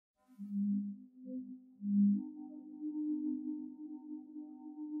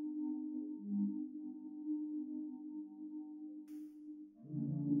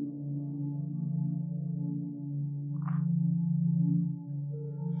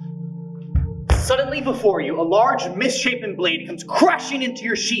Suddenly before you, a large, misshapen blade comes crashing into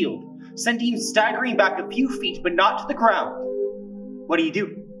your shield, sending you staggering back a few feet, but not to the ground. What do you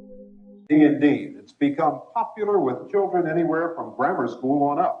do? Indeed, it's become popular with children anywhere from grammar school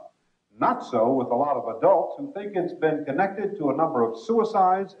on up. Not so with a lot of adults who think it's been connected to a number of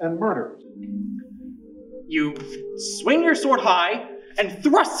suicides and murders. You swing your sword high and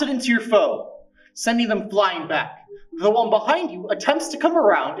thrust it into your foe, sending them flying back. The one behind you attempts to come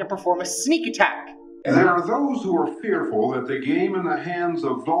around and perform a sneak attack. There are those who are fearful that the game in the hands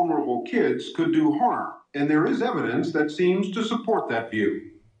of vulnerable kids could do harm, and there is evidence that seems to support that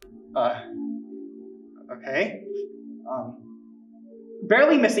view. Okay.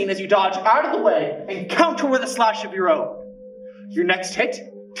 Barely missing as you dodge out of the way and counter with a slash of your own. Your next hit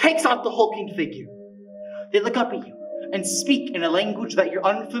takes out the hulking figure. They look up at you and speak in a language that you're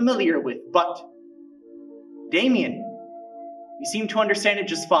unfamiliar with, but Damien, you seem to understand it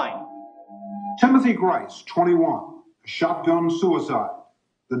just fine. Timothy Grice, 21, shotgun suicide.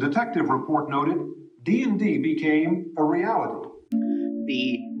 The detective report noted D&D became a reality.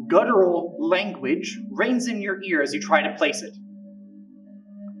 The guttural language rings in your ear as you try to place it.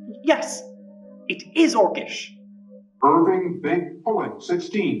 Yes, it is Orcish. Irving Bink Pulling,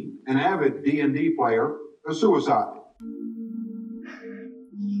 16, an avid D&D player, a suicide.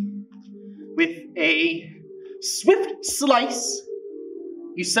 With a swift slice,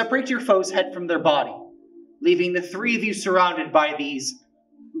 you separate your foe's head from their body, leaving the three of you surrounded by these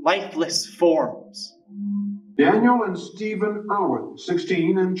lifeless forms. Daniel and Stephen Irwin,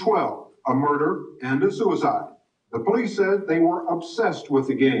 16 and 12, a murder and a suicide. The police said they were obsessed with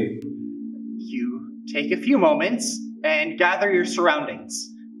the game. You take a few moments and gather your surroundings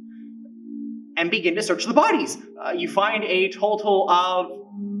and begin to search the bodies. You find a total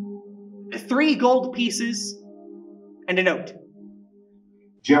of 3 gold pieces and a note.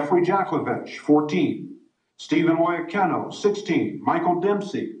 Jeffrey Jaklovich, 14. Stephen Wayacano, 16. Michael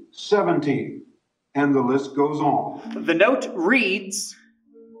Dempsey, 17. And the list goes on. The note reads,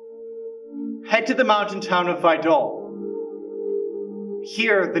 "Head to the mountain town of Vidal.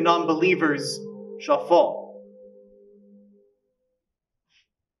 Here the non-believers shall fall."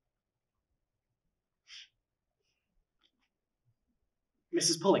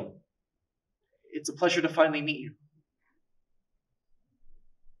 Mrs. Pulling, it's a pleasure to finally meet you.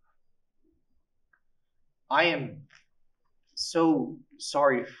 I am so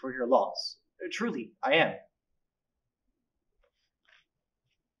sorry for your loss. Truly, I am.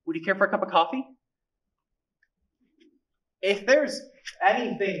 Would you care for a cup of coffee? If there's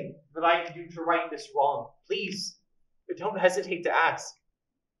anything that I can do to right this wrong, please don't hesitate to ask.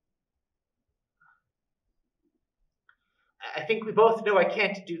 I think we both know I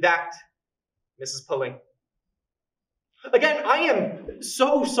can't do that, Mrs. Pulling. Again, I am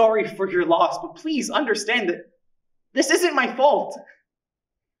so sorry for your loss, but please understand that this isn't my fault.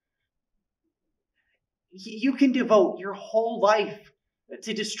 You can devote your whole life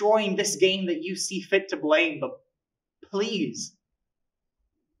to destroying this game that you see fit to blame, but please,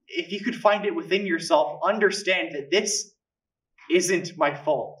 if you could find it within yourself, understand that this isn't my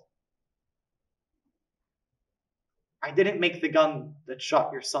fault. I didn't make the gun that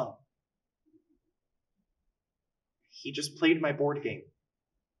shot your son. He just played my board game.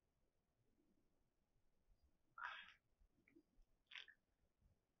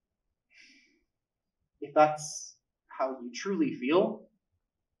 If that's how you truly feel,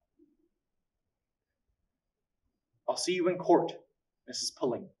 I'll see you in court, Mrs.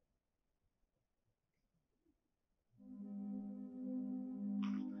 Pulling.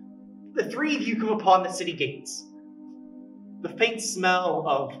 The three of you come upon the city gates. The faint smell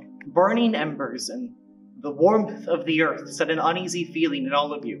of burning embers and the warmth of the earth set an uneasy feeling in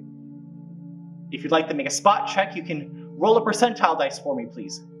all of you. If you'd like to make a spot check, you can roll a percentile dice for me,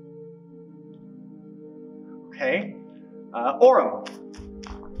 please. Okay. Orem.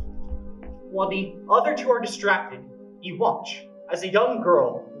 While the other two are distracted, you watch as a young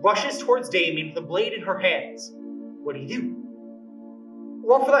girl rushes towards Damien with a blade in her hands. What do?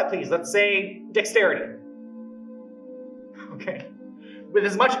 Roll for that, please. Let's say dexterity. Okay. With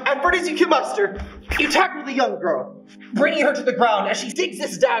as much effort as you can muster, you tackle the young girl, bringing her to the ground as she digs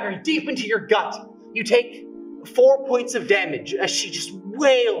this dagger deep into your gut. You take 4 points of damage as she just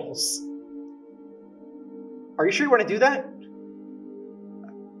wails. Are you sure you want to do that?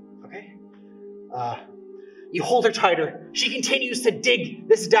 Okay. You hold her tighter. She continues to dig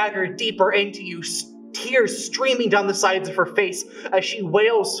this dagger deeper into you, tears streaming down the sides of her face as she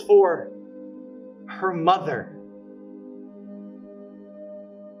wails for her mother.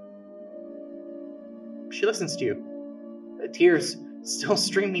 She listens to you, tears still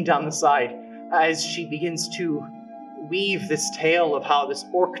streaming down the side as she begins to weave this tale of how this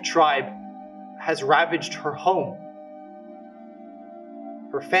orc tribe has ravaged her home,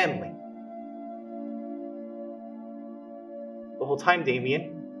 her family. The whole time,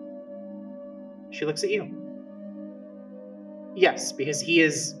 Damien, she looks at you. Yes, because he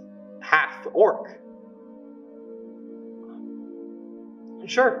is half orc.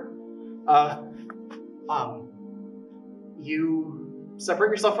 Sure. You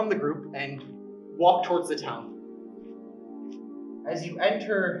separate yourself from the group and walk towards the town. As you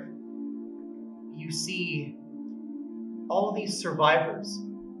enter, you see all of these survivors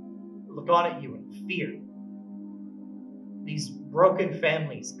look on at you in fear. These broken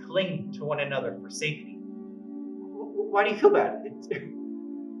families cling to one another for safety. Why do you feel bad?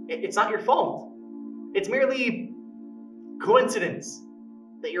 It's not your fault. It's merely coincidence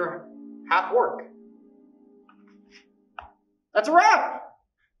that you're half orc. That's a wrap!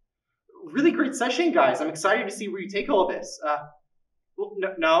 Really great session, guys. I'm excited to see where you take all this. Well,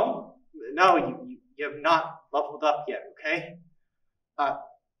 no, you have not leveled up yet, okay?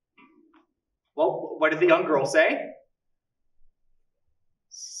 Well, what did the young girl say?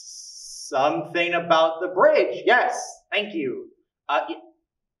 Something about the bridge. Yes, thank you.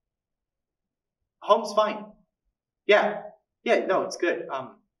 Home's fine. Yeah, no, it's good.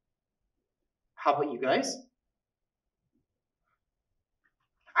 How about you guys?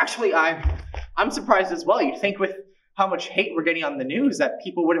 Actually, I'm surprised as well. You'd think with how much hate we're getting on the news that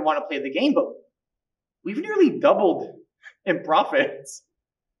people wouldn't want to play the game, but we've nearly doubled in profits.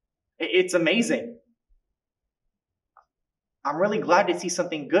 It's amazing. I'm really glad to see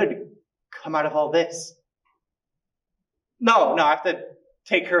something good come out of all this. No, I have to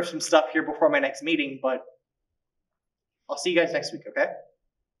take care of some stuff here before my next meeting, but I'll see you guys next week, okay?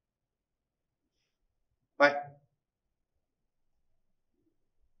 Bye.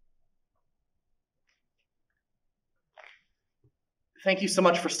 Thank you so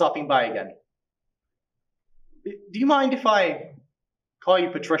much for stopping by again. Do you mind if I call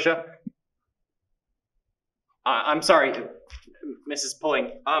you Patricia? I'm sorry, Mrs.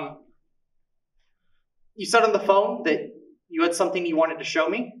 Pulling. You said on the phone that you had something you wanted to show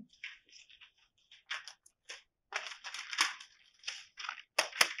me?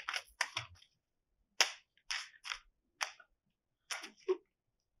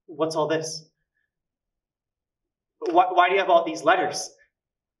 What's all this? Why do you have all these letters?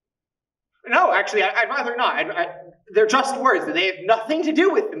 No, actually, I'd rather not. They're just words. They have nothing to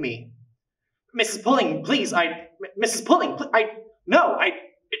do with me. Mrs. Pulling, please, Mrs. Pulling,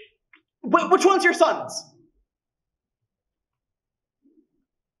 which one's your son's?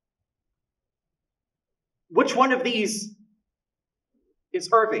 Which one of these is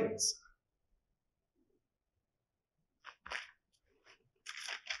Irving's?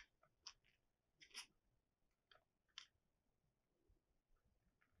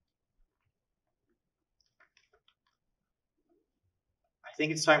 I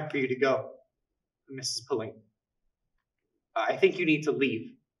think it's time for you to go, Mrs. Pulling. I think you need to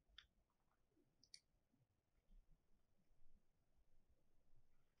leave.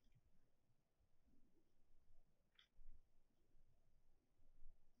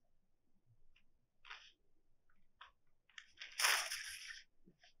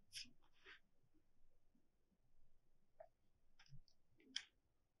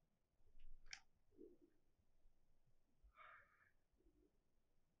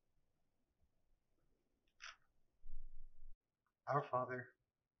 Our Father,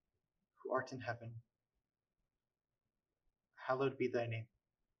 who art in heaven, hallowed be thy name.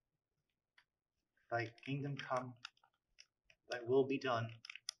 Thy kingdom come, thy will be done,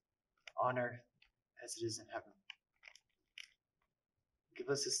 on earth as it is in heaven. Give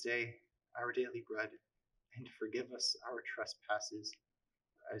us this day our daily bread, and forgive us our trespasses,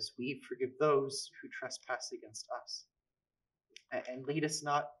 as we forgive those who trespass against us. And lead us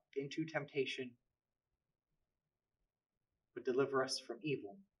not into temptation, but deliver us from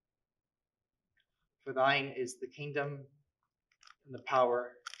evil. For thine is the kingdom, and the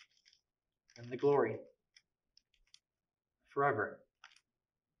power, and the glory, forever.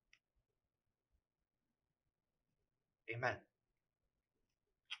 Amen.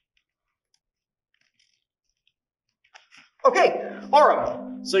 Okay, Aura,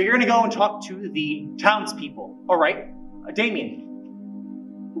 so you're going to go and talk to the townspeople. All right, Damien,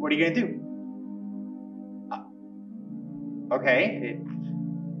 what are you going to do? Okay,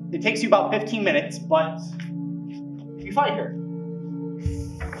 it takes you about 15 minutes, but you find her.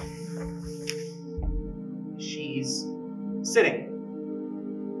 She's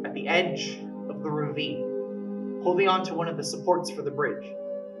sitting at the edge of the ravine, holding on to one of the supports for the bridge.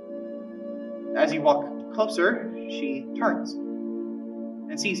 As you walk closer, she turns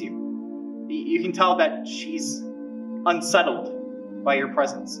and sees you. You can tell that she's unsettled by your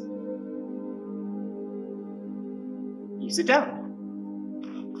presence. You sit down.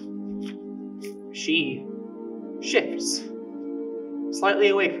 She shifts slightly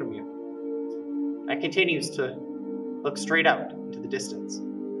away from you and continues to look straight out into the distance.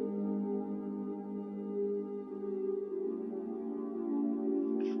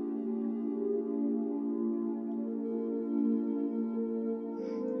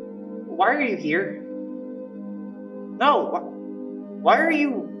 Why are you here? No, why are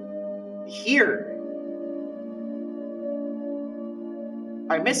you here?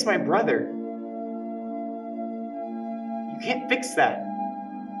 I miss my brother. You can't fix that.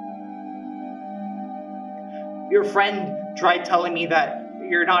 Your friend tried telling me that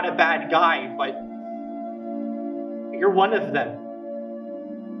you're not a bad guy, but you're one of them.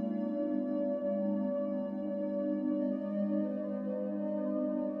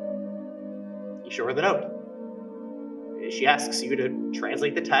 You show her the note. She asks you to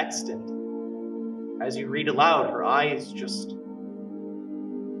translate the text, and as you read aloud, her eyes just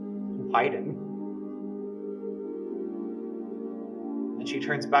widen. And she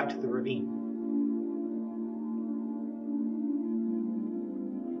turns back to the ravine.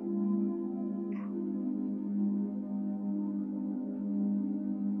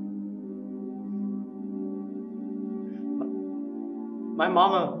 My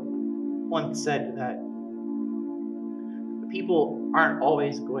mama once said that people aren't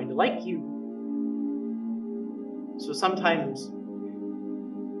always going to like you. So sometimes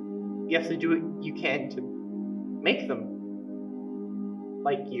you have to do what you can to make them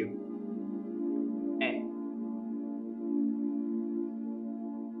like you. And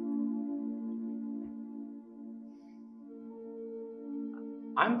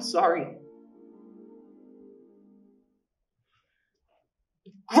I'm sorry.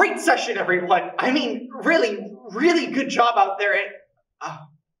 Great session, everyone. I mean, really, really good job out there. And,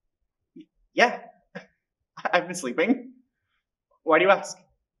 yeah, I've been sleeping. Why do you ask?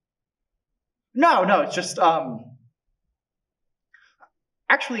 No, it's just,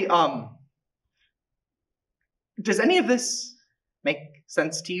 actually, does any of this make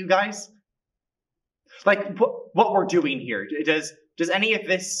sense to you guys? Like, what we're doing here, does any of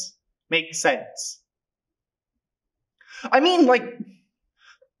this make sense? I mean, like,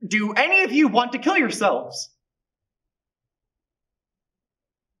 do any of you want to kill yourselves?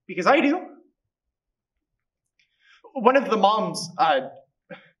 Because I do. One of the moms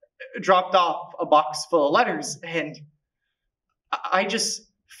dropped off a box full of letters, and I just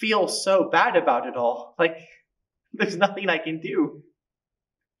feel so bad about it all. Like, there's nothing I can do.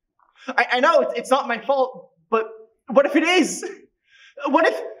 I know it's not my fault, but what if it is? What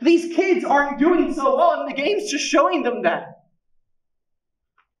if these kids aren't doing so well and the game's just showing them that?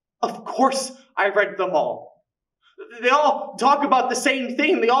 Of course I read them all. They all talk about the same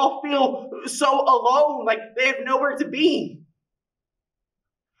thing. They all feel so alone, like they have nowhere to be.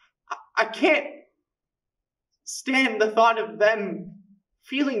 I can't stand the thought of them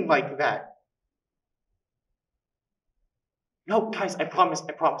feeling like that. No, guys, I promise,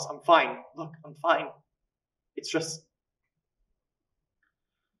 I'm fine. Look, I'm fine. It's just,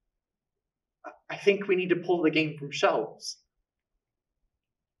 I think we need to pull the game from shelves.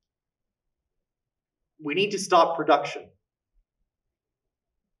 We need to stop production.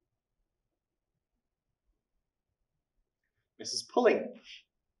 Mrs. Pulling.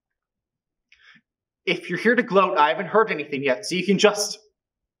 If you're here to gloat, I haven't heard anything yet, so you can just...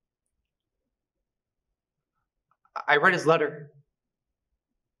 I read his letter.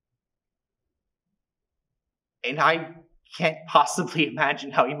 And I can't possibly imagine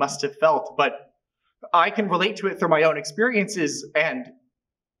how he must have felt, but I can relate to it through my own experiences, and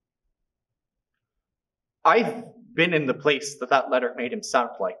I've been in the place that letter made him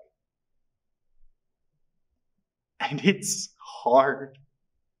sound like. And it's hard.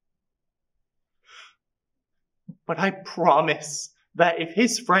 But I promise that if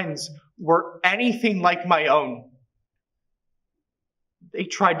his friends were anything like my own, they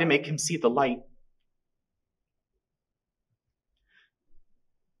tried to make him see the light.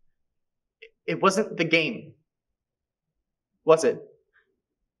 It wasn't the game, was it?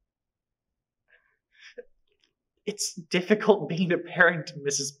 It's difficult being a parent,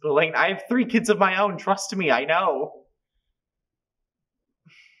 Mrs. Billane. I have 3 kids of my own, trust me, I know.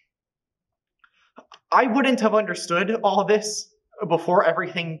 I wouldn't have understood all this before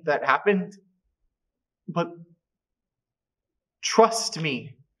everything that happened, but trust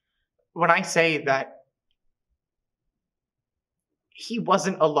me when I say that he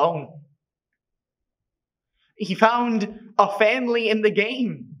wasn't alone. He found a family in the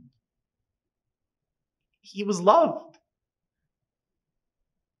game. He was loved.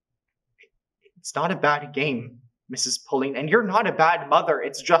 It's not a bad game, Mrs. Pulling, and you're not a bad mother.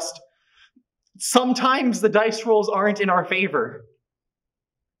 It's just sometimes the dice rolls aren't in our favor.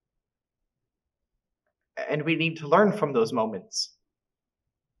 And we need to learn from those moments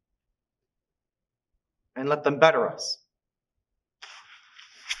and let them better us.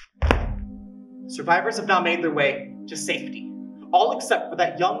 Survivors have now made their way to safety, all except for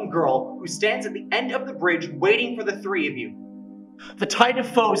that young girl who stands at the end of the bridge waiting for the three of you. The tide of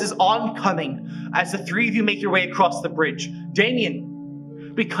foes is oncoming as the three of you make your way across the bridge.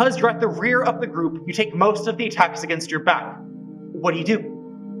 Damien, because you're at the rear of the group, you take most of the attacks against your back. What do?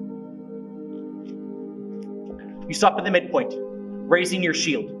 You stop at the midpoint, raising your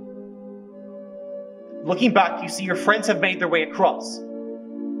shield. Looking back, you see your friends have made their way across.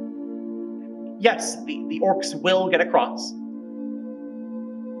 Yes, the orcs will get across.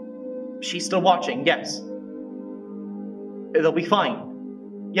 She's still watching, yes. They'll be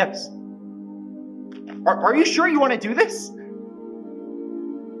fine. Yes. Are you sure you want to do this?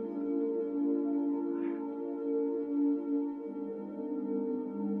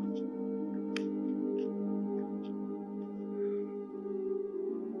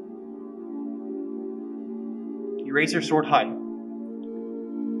 You raise your sword high.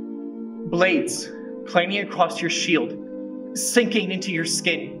 Blades planing across your shield, sinking into your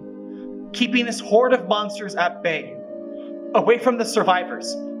skin, keeping this horde of monsters at bay, away from the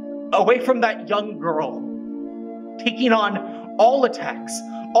survivors, away from that young girl, taking on all attacks,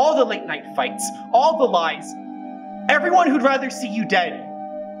 all the late night fights, all the lies, everyone who'd rather see you dead.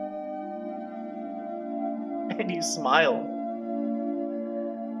 And you smile.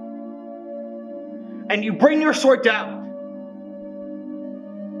 And you bring your sword down,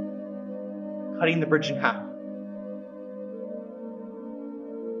 cutting the bridge in half.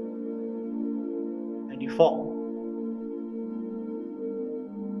 And you fall.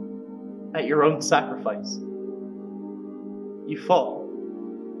 At your own sacrifice. You fall.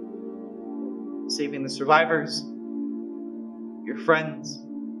 Saving the survivors, your friends.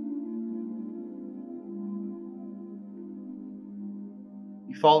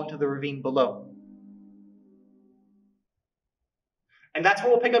 You fall into the ravine below. And that's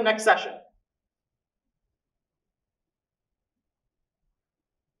where we'll pick up next session.